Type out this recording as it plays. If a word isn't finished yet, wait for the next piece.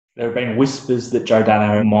There have been whispers that Joe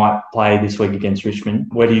Dano might play this week against Richmond.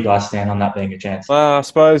 Where do you guys stand on that being a chance? I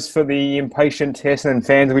suppose for the impatient Essendon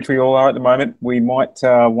fans, which we all are at the moment, we might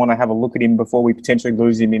want to have a look at him before we potentially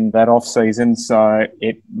lose him in that off-season. So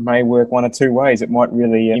it may work one or two ways. It might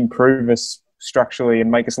really improve us structurally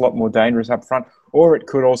and make us a lot more dangerous up front, or it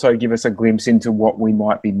could also give us a glimpse into what we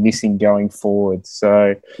might be missing going forward.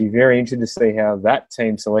 So be very interested to see how that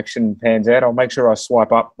team selection pans out. I'll make sure I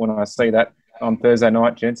swipe up when I see that on Thursday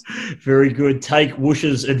night, gents. Very good. Take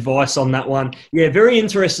Woosh's advice on that one. Yeah, very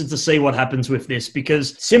interested to see what happens with this,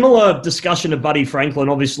 because similar discussion of Buddy Franklin,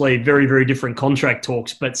 obviously very, very different contract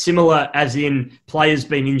talks, but similar as in players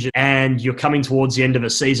being injured and you're coming towards the end of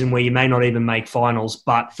a season where you may not even make finals.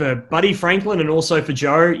 But for Buddy Franklin and also for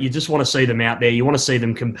Joe, you just want to see them out there. You want to see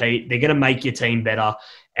them compete. They're going to make your team better,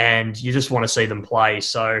 and you just want to see them play.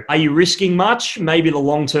 So are you risking much? Maybe the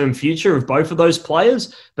long-term future of both of those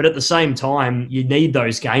players, but at the same time, you need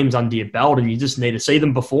those games under your belt and you just need to see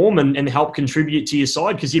them perform and help contribute to your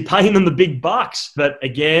side because you're paying them the big bucks. But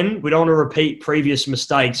again, we don't want to repeat previous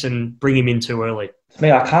mistakes and bring him in too early. To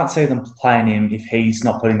me, I can't see them playing him if he's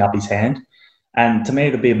not putting up his hand. And to me,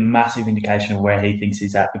 it'll be a massive indication of where he thinks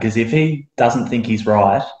he's at, because if he doesn't think he's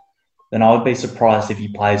right, then I would be surprised if he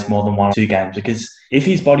plays more than 1 or 2 games. Because if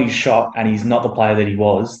his body's shot and he's not the player that he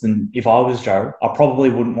was, then if I was Joe, I probably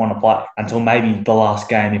wouldn't want to play until maybe the last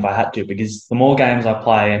game if I had to. Because the more games I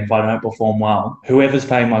play and if I don't perform well, whoever's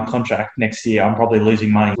paying my contract next year, I'm probably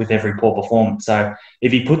losing money with every poor performance. So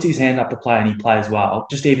if he puts his hand up to play and he plays well,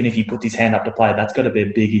 just even if he puts his hand up to play, that's got to be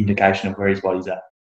a big indication of where his body's at.